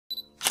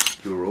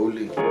You're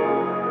rolling.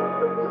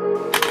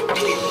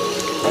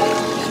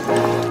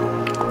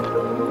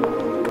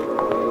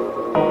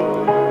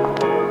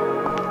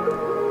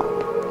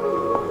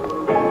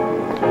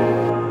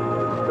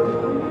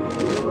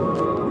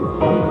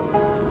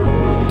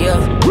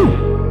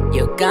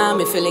 You got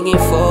me feeling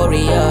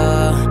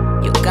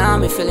euphoria. You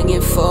got me feeling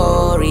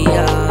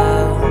euphoria.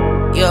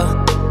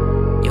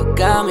 You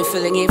got me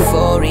feeling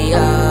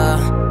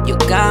euphoria. You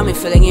got me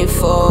feeling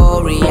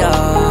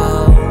euphoria.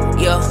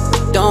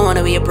 Don't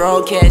wanna be a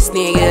broadcast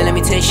nigga, let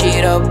me turn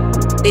shit up.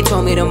 They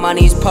told me the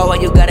money is power,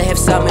 you gotta have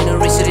something to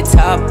reach to the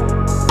top.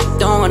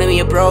 Don't wanna be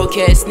a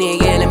broadcast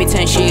nigga, let me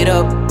turn shit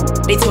up.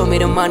 They told me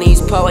the money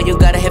is power, you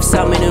gotta have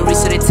something to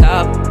reach to the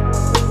top.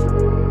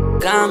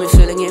 Got me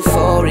feeling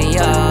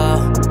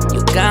euphoria.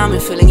 You got me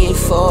feeling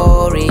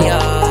euphoria.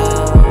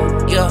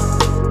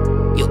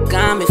 You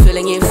got me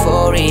feeling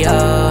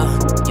euphoria.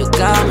 You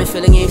got me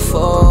feeling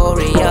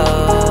euphoria.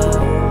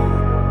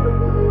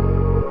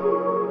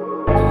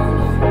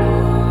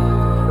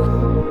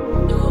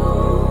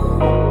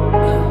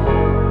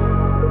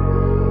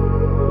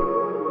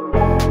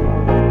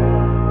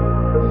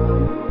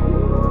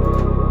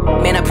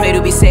 Man, I pray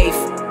to be safe.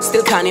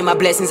 Still counting my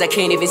blessings, I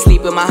can't even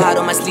sleep with my heart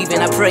on my sleeve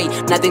and I pray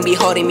nothing be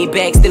holding me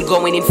back, still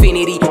going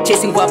infinity.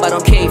 Chasing guap, I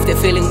don't care if they're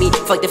feeling me.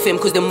 Fuck the fame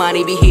cause the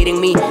money be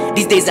hitting me.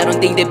 These days I don't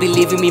think they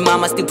believe in me.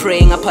 Mama still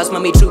praying, I pass my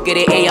matric, get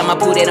an A. I'ma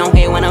put it on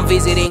hair when I'm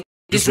visiting.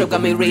 This rap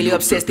got me really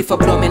obsessed. If I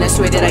blow, man, I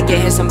swear that I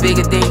can have some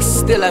bigger things.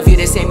 Still I feel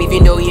the same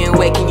even though you ain't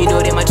waking. You know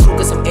that my truth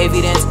got some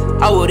evidence.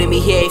 I wouldn't be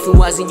here if it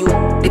wasn't you.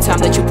 The time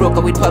that you broke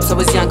up with pops, I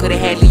was young, could've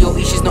handled your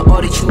issues, no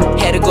attitude.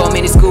 Had to go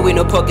to school with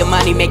no pocket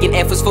money, making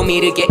efforts for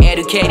me to get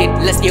educated.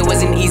 Last year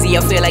wasn't easy,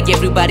 I feel like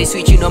everybody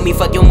switching on me,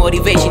 fuck your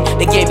motivation.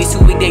 The game is too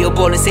weak, they your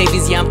ball and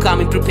savings. Yeah, I'm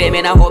coming prepared,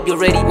 man, I hope you're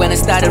ready. When I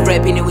started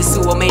rapping, it was so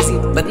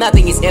amazing, but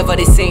nothing is ever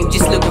the same,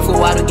 just looking for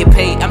how to get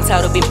paid. I'm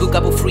tired of being booked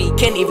up for free,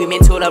 can't even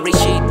mental or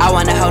shit. I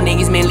wonder how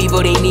niggas, man, leave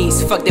all they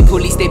needs. Fuck the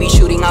police, they be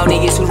shooting out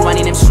niggas who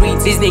running them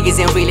streets. These niggas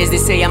ain't real as they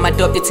say, I'm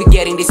adopted to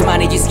getting this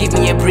money, just give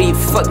me a brief.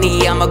 Fuck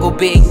nigga, I'ma go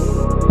big.